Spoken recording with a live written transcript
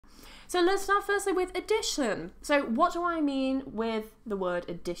So let's start firstly with addition. So what do I mean with the word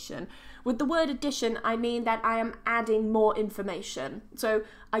addition? With the word addition, I mean that I am adding more information. So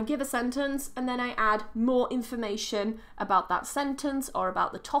I give a sentence and then I add more information about that sentence or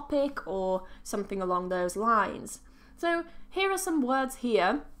about the topic or something along those lines. So here are some words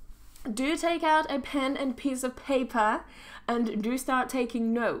here. Do take out a pen and piece of paper and do start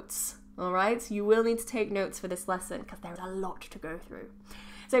taking notes. All right, you will need to take notes for this lesson because there's a lot to go through.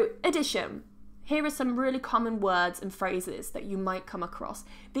 So addition. Here are some really common words and phrases that you might come across.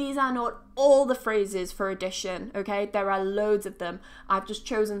 These are not all the phrases for addition, okay? There are loads of them. I've just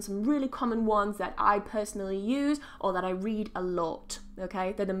chosen some really common ones that I personally use or that I read a lot,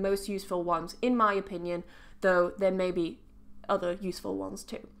 okay? They're the most useful ones, in my opinion, though there may be other useful ones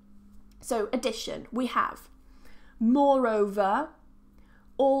too. So addition, we have moreover,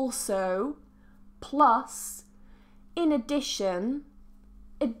 also, plus, in addition,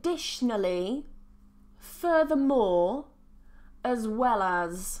 additionally, furthermore, as well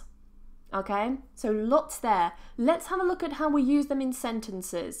as. Okay, so lots there. Let's have a look at how we use them in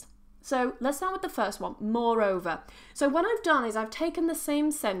sentences. So let's start with the first one, moreover. So what I've done is I've taken the same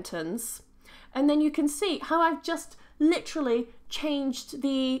sentence and then you can see how I've just literally changed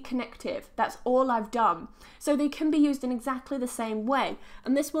the connective. That's all I've done. So they can be used in exactly the same way.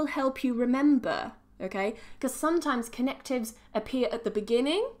 And this will help you remember, okay? Because sometimes connectives appear at the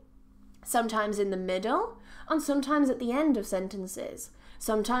beginning, sometimes in the middle, and sometimes at the end of sentences.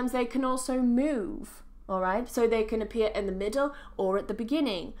 Sometimes they can also move, all right? So they can appear in the middle or at the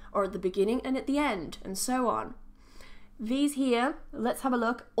beginning and at the end, and so on. These here, let's have a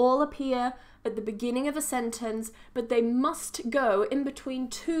look, all appear at the beginning of a sentence, but they must go in between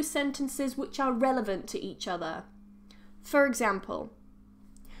two sentences which are relevant to each other. For example,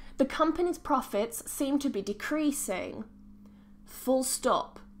 the company's profits seem to be decreasing. Full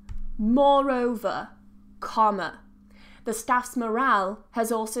stop. Moreover, comma. The staff's morale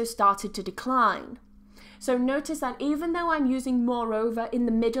has also started to decline. So notice that even though I'm using moreover in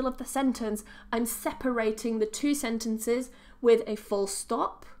the middle of the sentence, I'm separating the two sentences with a full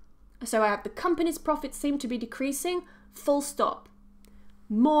stop. So I have the company's profits seem to be decreasing, full stop.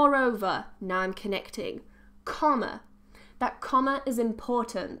 Moreover, now I'm connecting, comma. That comma is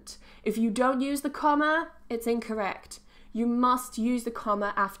important. If you don't use the comma, it's incorrect. You must use the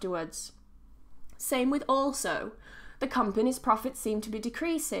comma afterwards. Same with also. The company's profits seem to be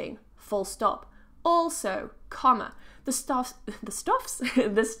decreasing, full stop. Also, comma, the staff's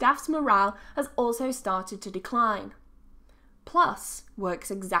morale has also started to decline. Plus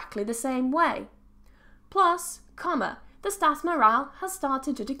works exactly the same way. Plus, comma, the staff's morale has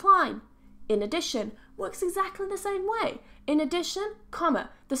started to decline. In addition, works exactly the same way. In addition,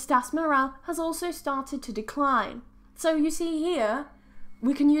 comma, the staff's morale has also started to decline. So you see here,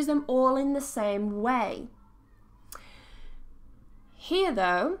 we can use them all in the same way. Here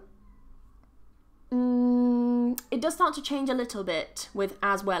though, it does start to change a little bit with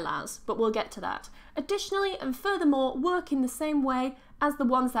as well as, but we'll get to that. Additionally and furthermore work in the same way as the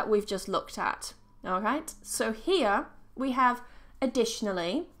ones that we've just looked at. Alright, so here we have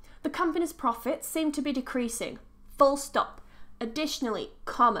additionally, the company's profits seem to be decreasing. Full stop. Additionally,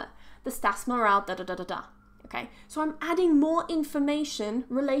 comma, the staff's morale, da da da da da. Okay, so I'm adding more information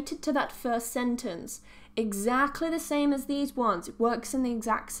related to that first sentence. Exactly the same as these ones. It works in the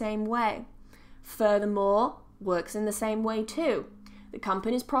exact same way. Furthermore, works in the same way too. The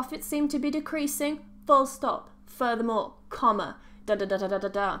company's profits seem to be decreasing, full stop. Furthermore, comma, da da da da da da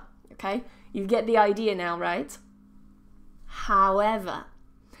da. Okay, you get the idea now, right? However,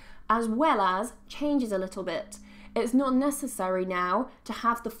 as well as changes a little bit. It's not necessary now to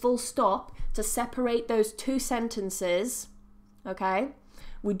have the full stop to separate those two sentences, okay?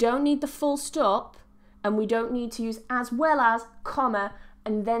 We don't need the full stop and we don't need to use as well as, comma,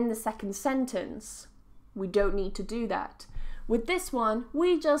 and then the second sentence. We don't need to do that. With this one,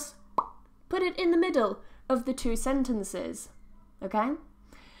 we just put it in the middle of the two sentences, okay?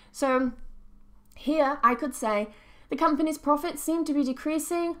 So here I could say, the company's profits seem to be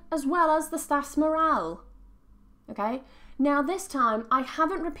decreasing as well as the staff's morale. Okay, now this time I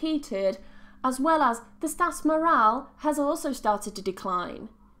haven't repeated as well as the staff's morale has also started to decline.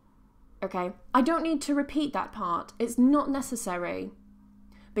 Okay, I don't need to repeat that part. It's not necessary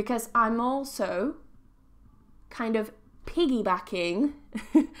because I'm also kind of piggybacking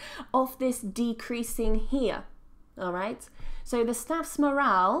off this decreasing here. All right, so the staff's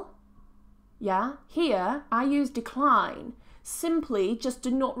morale, yeah, here I use decline. Simply just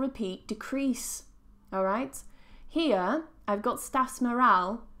do not repeat decrease. All right. Here, I've got staff's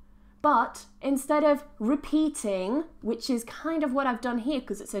morale. But instead of repeating, which is kind of what I've done here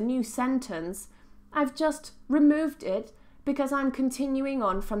because it's a new sentence, I've just removed it because I'm continuing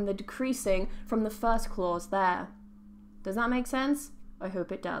on from the decreasing from the first clause there. Does that make sense? I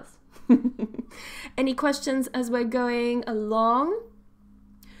hope it does. Any questions as we're going along?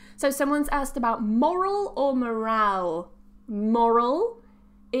 So someone's asked about moral or morale. Moral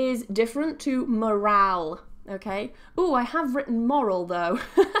is different to morale, okay? Oh, I have written moral though.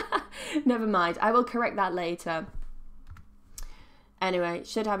 Never mind, I will correct that later. Anyway,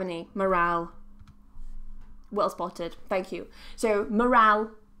 should have an E. Morale. Well spotted, thank you. So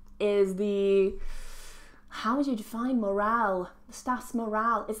morale is the... How would you define morale? The staff's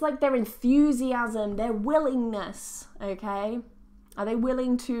morale. It's like their enthusiasm, their willingness, okay? Are they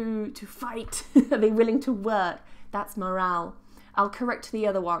willing to fight? Are they willing to work? That's morale. I'll correct the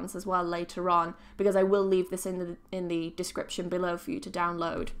other ones as well later on because I will leave this in the description below for you to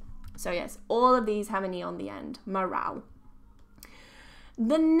download. So yes, all of these have an E on the end. Morale.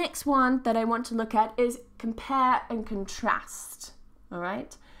 The next one that I want to look at is compare and contrast. All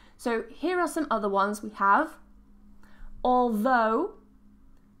right? So here are some other ones we have. Although,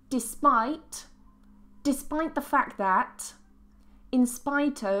 despite the fact that, in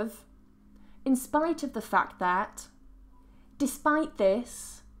spite of the fact that, despite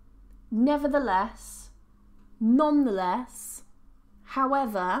this, nevertheless, nonetheless,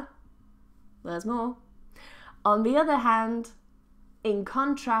 however, there's more. On the other hand, in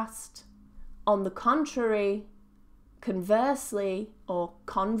contrast, on the contrary, conversely or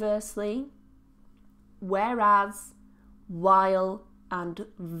conversely, whereas, while, and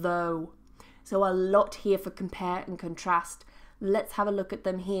though. So a lot here for compare and contrast. Let's have a look at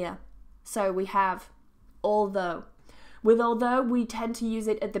them here. So we have although. With although, we tend to use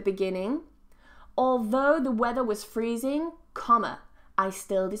it at the beginning. Although the weather was freezing, comma, I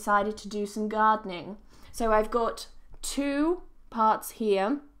still decided to do some gardening. So I've got two parts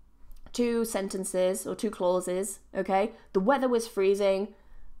here, two sentences or two clauses, okay? The weather was freezing,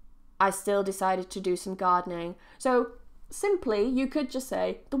 I still decided to do some gardening. So simply, you could just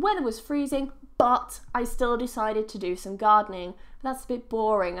say, the weather was freezing, but I still decided to do some gardening. But that's a bit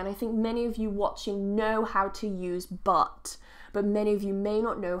boring, and I think many of you watching know how to use but many of you may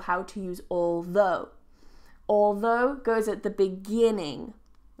not know how to use although. Although goes at the beginning,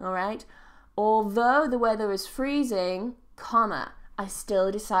 all right? Although the weather was freezing, comma, I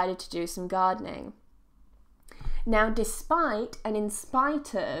still decided to do some gardening. Now, despite and in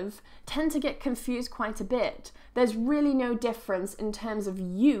spite of tend to get confused quite a bit. There's really no difference in terms of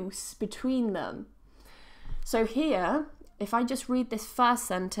use between them. So here, if I just read this first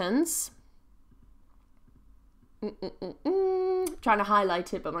sentence, trying to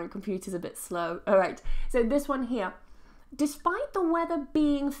highlight it, but my computer's a bit slow. All right, so this one here, despite the weather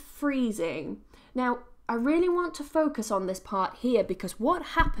being freezing. Now, I really want to focus on this part here because what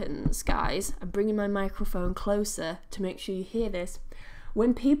happens, guys, I'm bringing my microphone closer to make sure you hear this.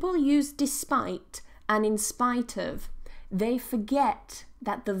 When people use despite and in spite of, they forget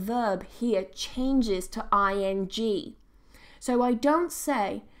that the verb here changes to ing. So I don't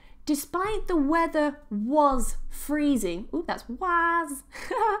say, despite the weather was freezing. Ooh, that's was.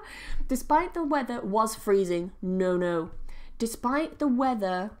 Despite the weather was freezing. No, no. Despite the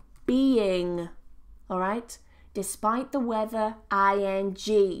weather being, all right? Despite the weather,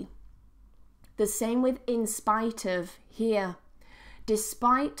 ing. The same with in spite of here.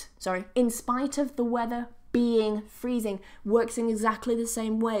 In spite of the weather being freezing, works in exactly the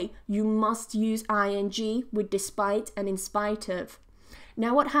same way. You must use ing with despite and in spite of.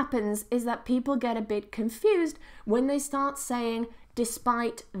 Now what happens is that people get a bit confused when they start saying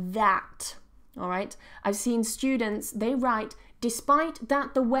despite that, all right? I've seen students, they write, despite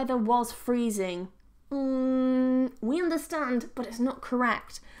that the weather was freezing. We understand, but it's not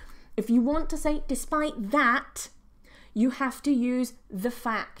correct. If you want to say despite that, you have to use the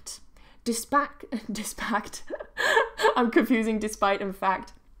fact. Despite, I'm confusing despite and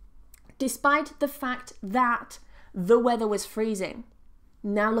fact. Despite the fact that the weather was freezing.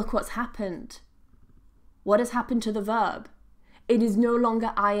 Now look what's happened. What has happened to the verb? It is no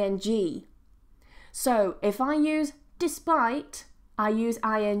longer ing. So if I use despite, I use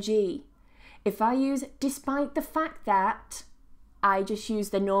ing. If I use despite the fact that, I just use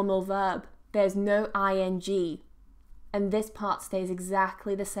the normal verb. There's no ing. And this part stays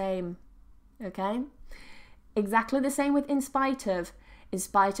exactly the same. Okay? Exactly the same with in spite of. In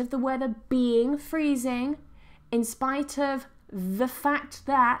spite of the weather being freezing, in spite of the fact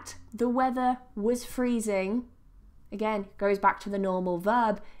that the weather was freezing, again, goes back to the normal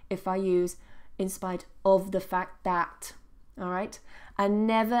verb if I use in spite of the fact that. all right? And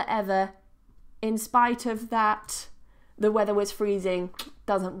never ever, in spite of that, the weather was freezing,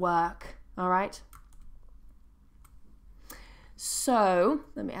 doesn't work, all right? So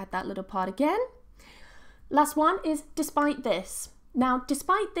let me add that little part again. Last one is despite this. Now,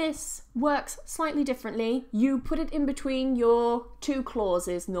 despite this works slightly differently. You put it in between your two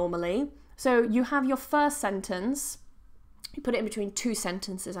clauses normally. So you have your first sentence, you put it in between two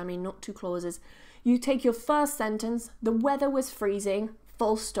sentences, I mean not two clauses. You take your first sentence, the weather was freezing,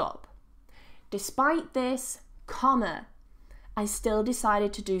 full stop. Despite this, comma, I still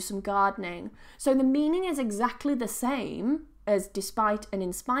decided to do some gardening. So the meaning is exactly the same as despite and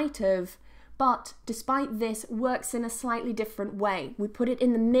in spite of, but despite this works in a slightly different way. We put it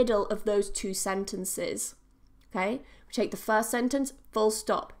in the middle of those two sentences, okay? We take the first sentence, full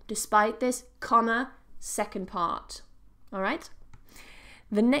stop. Despite this, comma, second part, all right?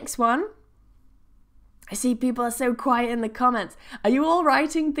 The next one, I see people are so quiet in the comments. Are you all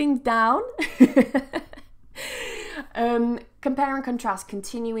writing things down? Compare and contrast,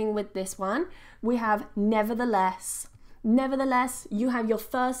 continuing with this one, we have nevertheless. Nevertheless, you have your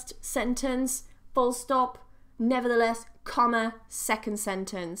first sentence, full stop, nevertheless, comma, second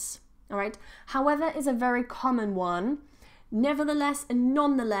sentence, all right? However is a very common one. Nevertheless and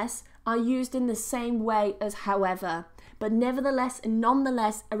nonetheless are used in the same way as however, but nevertheless and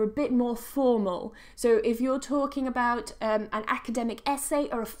nonetheless are a bit more formal. So if you're talking about an academic essay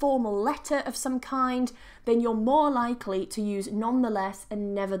or a formal letter of some kind, then you're more likely to use nonetheless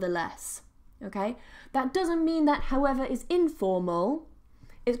and nevertheless. Okay, that doesn't mean that however is informal.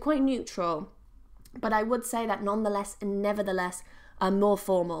 It's quite neutral, but I would say that nonetheless and nevertheless are more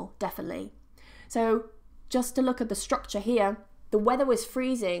formal, definitely. So just to look at the structure here, the weather was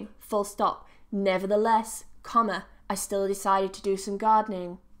freezing, full stop. Nevertheless, comma, I still decided to do some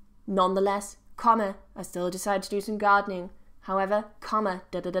gardening. Nonetheless, comma, I still decided to do some gardening. However, comma,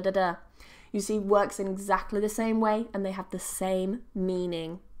 da da da da da. You see, works in exactly the same way and they have the same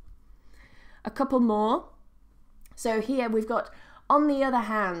meaning. A couple more. So here we've got on the other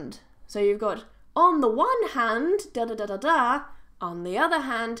hand. So you've got on the one hand, da da da da da, on the other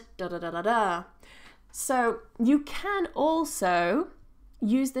hand, da da da da da. So you can also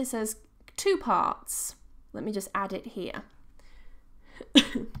use this as two parts. Let me just add it here.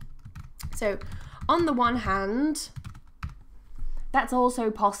 So on the one hand, that's also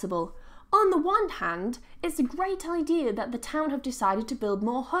possible. On the one hand, it's a great idea that the town have decided to build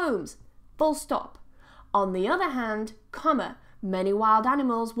more homes. Full stop. On the other hand, comma, many wild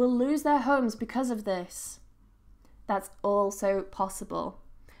animals will lose their homes because of this. That's also possible.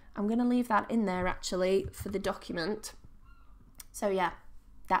 I'm going to leave that in there actually for the document. So yeah,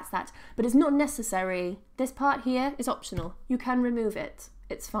 that's that. But it's not necessary. This part here is optional. You can remove it.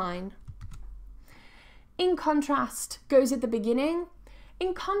 It's fine. In contrast goes at the beginning.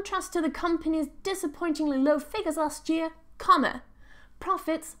 In contrast to the company's disappointingly low figures last year, comma,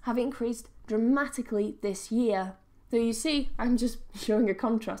 profits have increased dramatically this year. So you see, I'm just showing a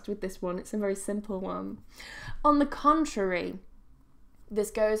contrast with this one. It's a very simple one. On the contrary,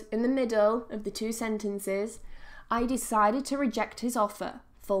 this goes in the middle of the two sentences. I decided to reject his offer.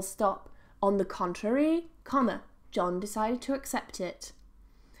 Full stop. On the contrary, comma, John decided to accept it.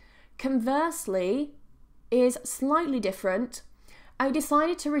 Conversely is slightly different. I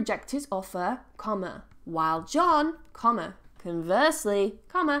decided to reject his offer, comma, while John, comma, conversely,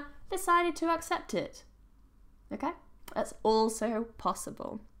 comma, decided to accept it. Okay, that's also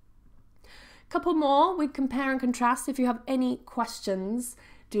possible. Couple more with compare and contrast. If you have any questions,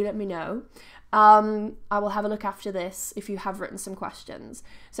 do let me know. I will have a look after this if you have written some questions.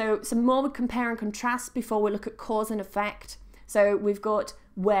 So some more with compare and contrast before we look at cause and effect. So we've got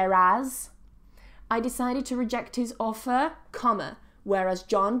whereas. I decided to reject his offer, comma, whereas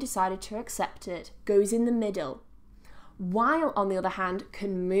John decided to accept it. Goes in the middle. While, on the other hand,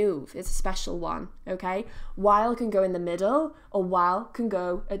 can move. It's a special one, okay? While can go in the middle, or while can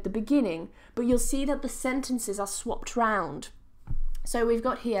go at the beginning. But you'll see that the sentences are swapped round. So we've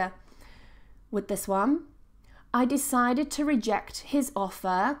got here, with this one, I decided to reject his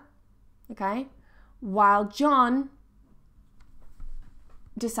offer, okay? While John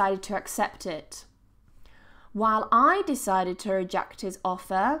decided to accept it. While I decided to reject his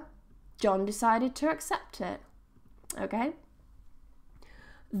offer, John decided to accept it. Okay?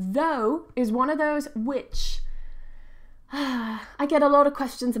 Though is one of those which I get a lot of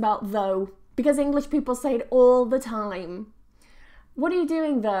questions about though, because English people say it all the time. What are you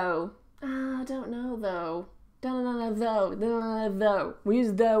doing though? I don't know though. Though. We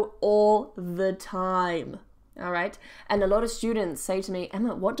use though all the time. All right? And a lot of students say to me,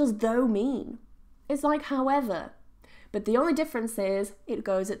 Emma, what does though mean? It's like however. But the only difference is it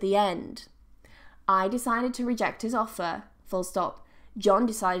goes at the end. I decided to reject his offer, full stop. John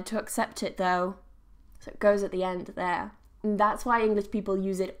decided to accept it though. So it goes at the end there. And that's why English people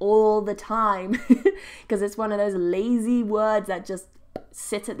use it all the time, because it's one of those lazy words that just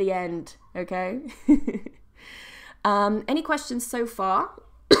sit at the end, okay? Any questions so far?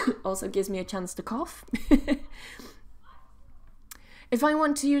 Also gives me a chance to cough. If I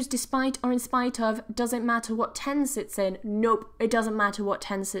want to use despite or in spite of, does it matter what tense it's in? Nope, it doesn't matter what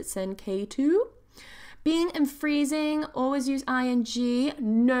tense it's in, K2. Being and freezing, always use ing.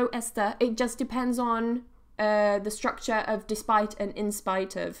 No, Esther, it just depends on the structure of despite and in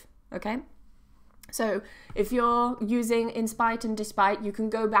spite of, okay? So if you're using in spite and despite, you can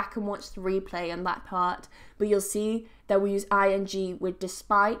go back and watch the replay on that part, but you'll see that we use ing with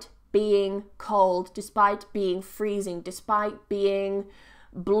despite being cold, despite being freezing, despite being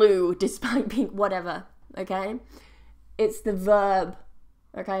blue, despite being whatever, okay? It's the verb,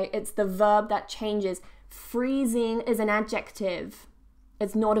 okay? It's the verb that changes. Freezing is an adjective.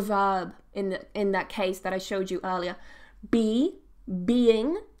 It's not a verb in that case that I showed you earlier.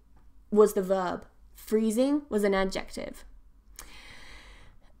 Being was the verb. Freezing was an adjective.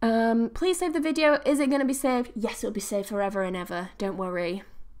 Please save the video. Is it going to be saved? Yes, it'll be saved forever and ever. Don't worry.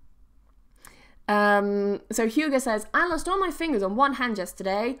 So Hugo says, I lost all my fingers on one hand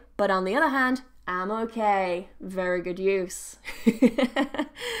yesterday, but on the other hand, I'm okay. Very good use.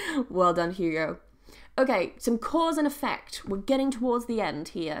 Well done, Hugo. Okay, some cause and effect. We're getting towards the end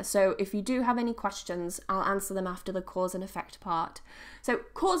here. So if you do have any questions, I'll answer them after the cause and effect part. So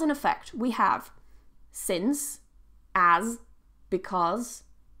cause and effect, we have since, as, because,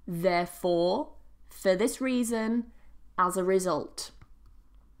 therefore, for this reason, as a result.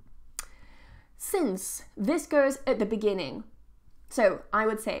 Since, this goes at the beginning. So I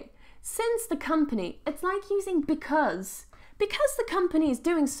would say, since the company, it's like using because. Because the company is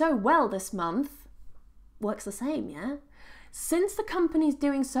doing so well this month, works the same, yeah? Since the company is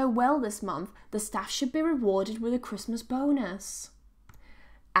doing so well this month, the staff should be rewarded with a Christmas bonus.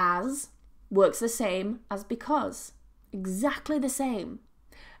 As works the same as because. Exactly the same.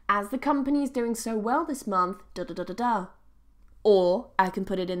 As the company is doing so well this month, da-da-da-da-da. Or I can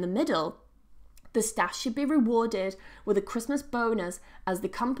put it in the middle. The staff should be rewarded with a Christmas bonus as the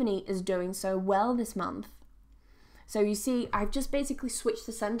company is doing so well this month. So you see, I've just basically switched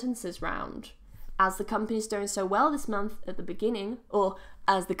the sentences round. As the company is doing so well this month at the beginning, or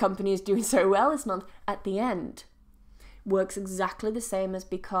as the company is doing so well this month at the end. Works exactly the same as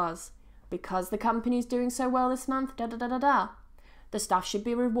because. Because the company is doing so well this month, da-da-da-da-da. The staff should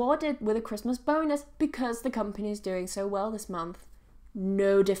be rewarded with a Christmas bonus because the company is doing so well this month.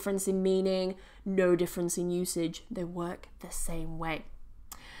 No difference in meaning, no difference in usage. They work the same way.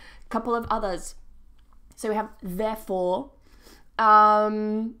 Couple of others. So we have therefore.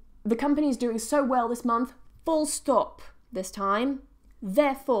 The company is doing so well this month, full stop this time.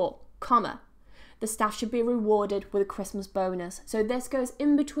 Therefore, comma. The staff should be rewarded with a Christmas bonus. So this goes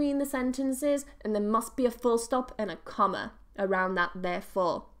in between the sentences and there must be a full stop and a comma around that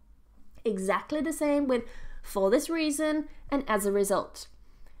therefore. Exactly the same with for this reason and as a result.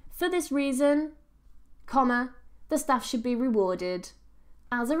 For this reason, comma, the staff should be rewarded.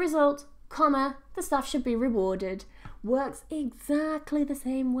 As a result, comma, the staff should be rewarded. Works exactly the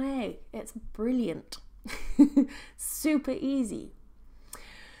same way. It's brilliant. Super easy.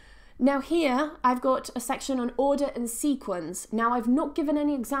 Now here, I've got a section on order and sequence. Now I've not given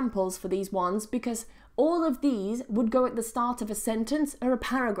any examples for these ones because all of these would go at the start of a sentence or a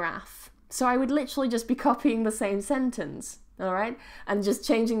paragraph. So I would literally just be copying the same sentence, all right? And just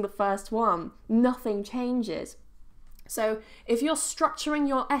changing the first one. Nothing changes. So if you're structuring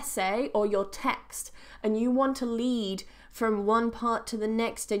your essay or your text and you want to lead from one part to the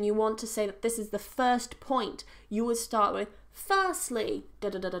next and you want to say that this is the first point, you would start with firstly,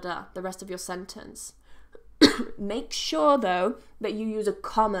 da-da-da-da-da, the rest of your sentence. Make sure though that you use a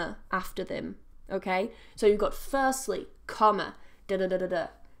comma after them, okay? So you've got firstly, comma, da-da-da-da-da.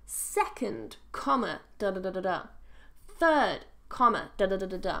 Second, comma, da-da-da-da-da. Third, comma,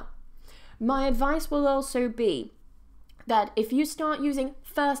 da-da-da-da-da. My advice will also be that if you start using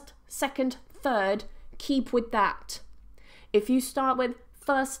first, second, third, keep with that. If you start with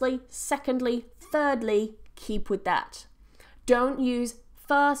firstly, secondly, thirdly, keep with that. Don't use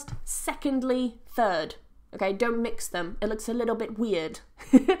first, secondly, third. Okay, don't mix them. It looks a little bit weird.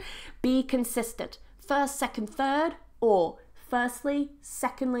 Be consistent. First, second, third, or firstly,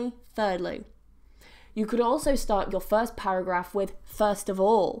 secondly, thirdly. You could also start your first paragraph with first of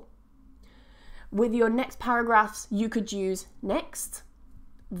all. With your next paragraphs, you could use next,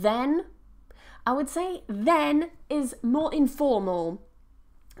 then. I would say then is more informal.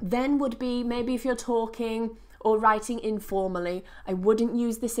 Then would be maybe if you're talking or writing informally. I wouldn't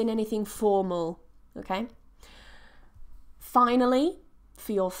use this in anything formal, okay? Finally,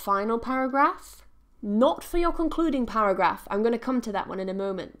 for your final paragraph, not for your concluding paragraph. I'm going to come to that one in a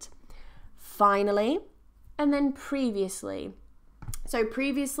moment. Finally, and then previously. So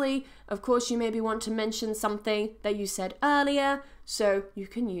previously, of course, you maybe want to mention something that you said earlier, so you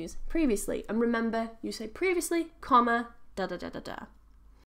can use previously. And remember, you say previously, comma, da da da da da.